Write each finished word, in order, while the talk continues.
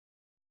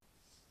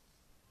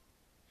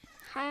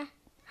Hi,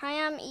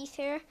 I'm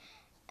Ether,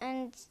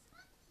 and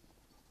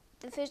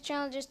the first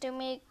challenge is to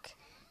make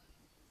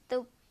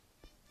the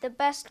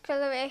best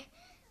colour,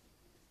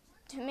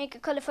 to make a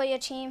colour for your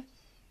team.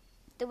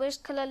 The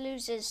worst colour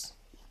loses.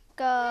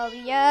 Go,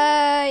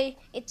 yay!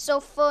 It's so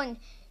fun.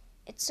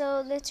 It's so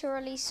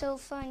literally so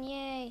fun,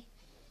 yay.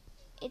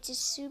 It is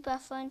super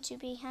fun to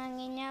be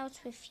hanging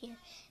out with you.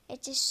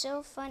 It is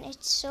so fun,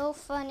 it's so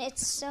fun,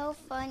 it's so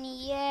fun,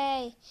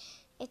 yay.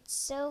 It's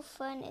so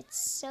fun, it's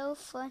so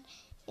fun,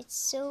 it's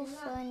so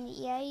fun,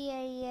 yay,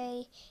 yay,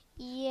 yay,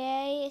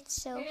 yay,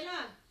 it's so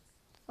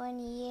fun,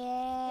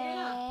 yay.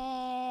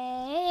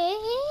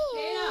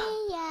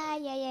 Yeah, yeah,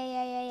 yeah,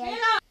 yeah, yeah, yeah.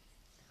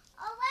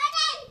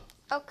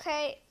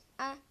 Okay,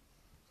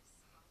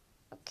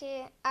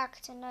 okay,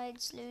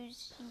 actinides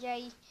lose,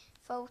 yay,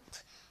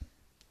 vote.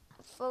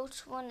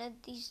 Vote one of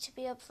these to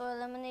be up for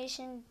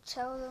elimination.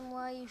 Tell them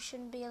why you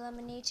shouldn't be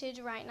eliminated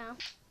right now.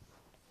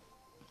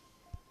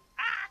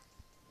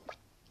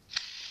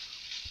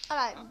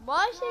 Alright,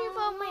 why should you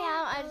vote me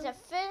out as the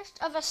first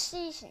of a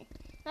season?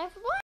 Now,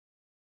 why?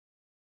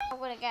 I'm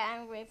gonna get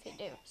angry if you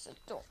do, so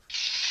don't.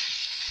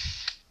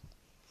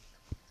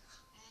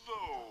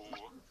 No.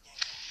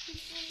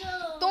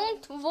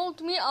 Don't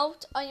vote me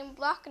out. I am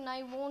black and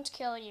I won't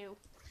kill you.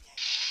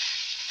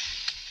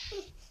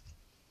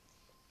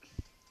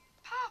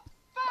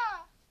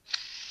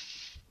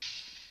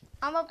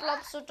 I'm a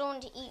blob, so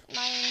don't eat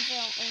my and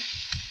vote me.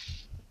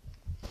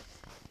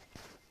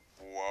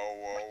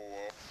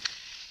 Whoa.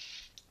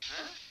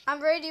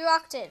 I'm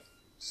radioactive,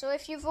 so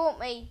if you vote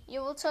me, you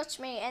will touch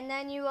me and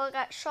then you will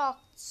get shocked.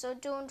 So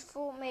don't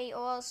vote me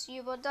or else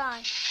you will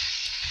die.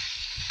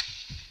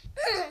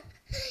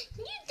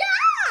 You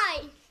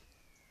die!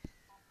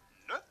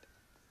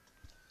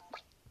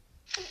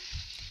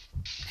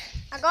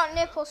 I got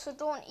nipples, so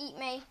don't eat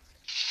me.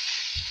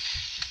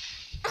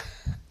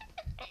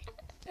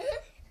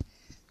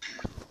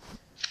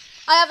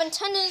 I have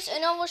antennas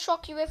and I will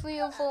shock you if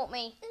you vote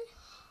me.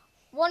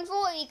 One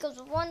vote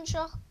equals one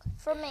shock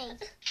from me.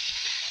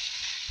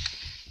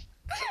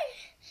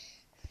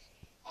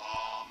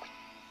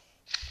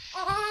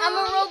 I'm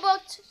a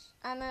robot.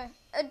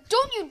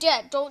 Don't you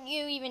dare. Don't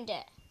you even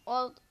dare.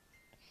 Well,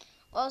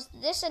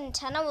 this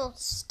antenna will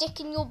stick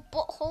in your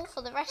butthole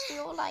for the rest of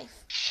your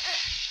life.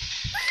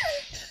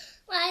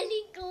 Where'd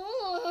he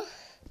go?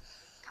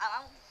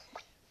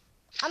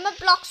 I'm a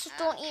block, so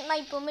don't eat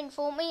my bum and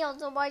vote me,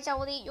 otherwise I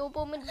will eat your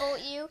bum and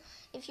vote you.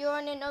 If you're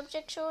on an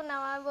object show,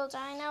 now I will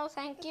die now,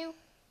 thank you.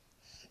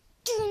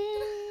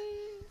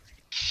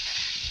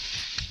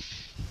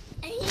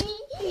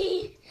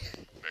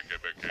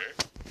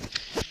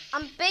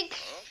 I'm big,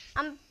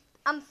 I'm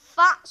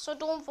fat, so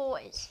don't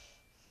vote it.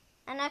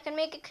 And I can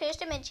make a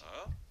cursed image.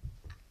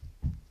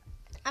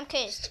 I'm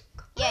cursed.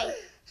 Yay.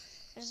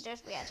 It's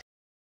just weird.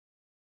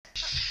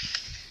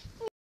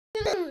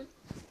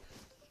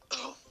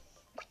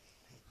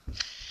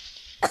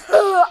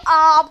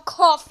 I'm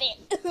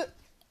coughing.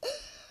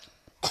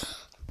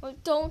 Well,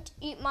 don't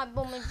eat my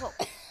bum and vote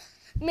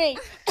me.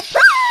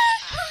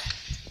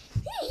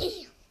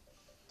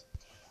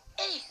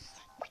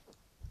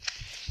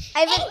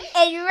 I will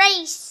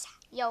erase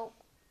yo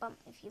bum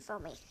if you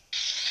vote me.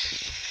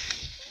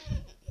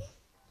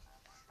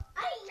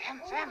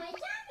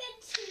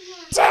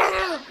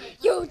 Damn,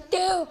 you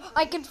do.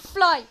 I can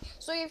fly.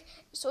 So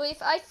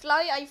if I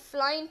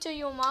fly into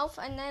your mouth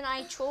and then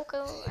I choke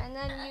and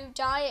then you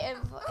die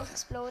of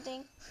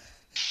exploding.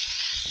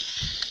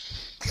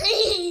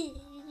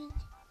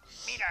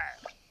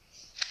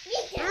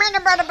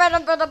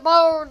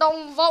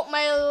 Don't vote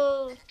me.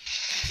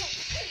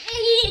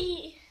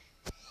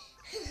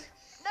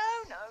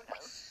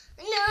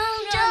 No.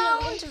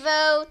 Don't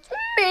vote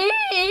me.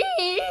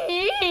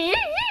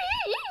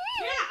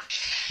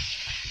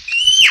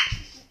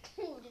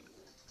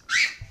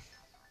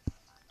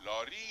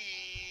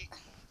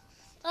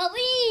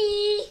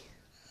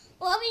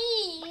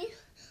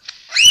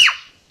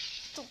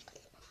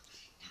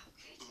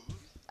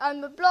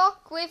 I'm a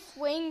block with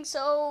wings,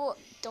 so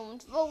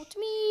don't vote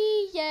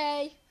me,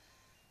 yay.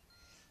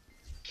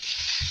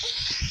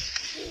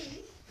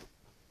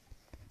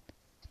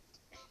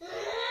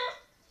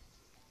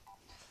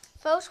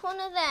 Vote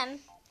one of them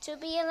to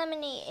be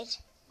eliminated.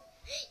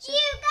 So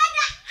you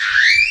gotta...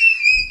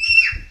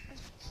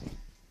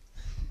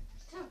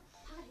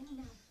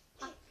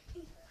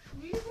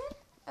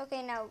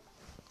 Okay, now,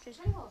 just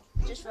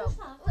vote.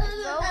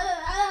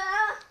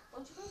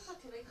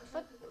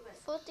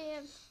 Vote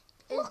the...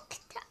 Look,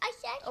 I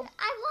said I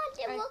want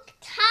to look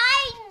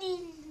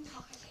tiny.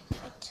 A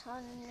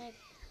tonic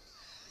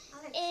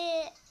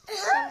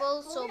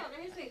symbol, so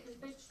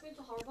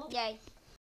yay.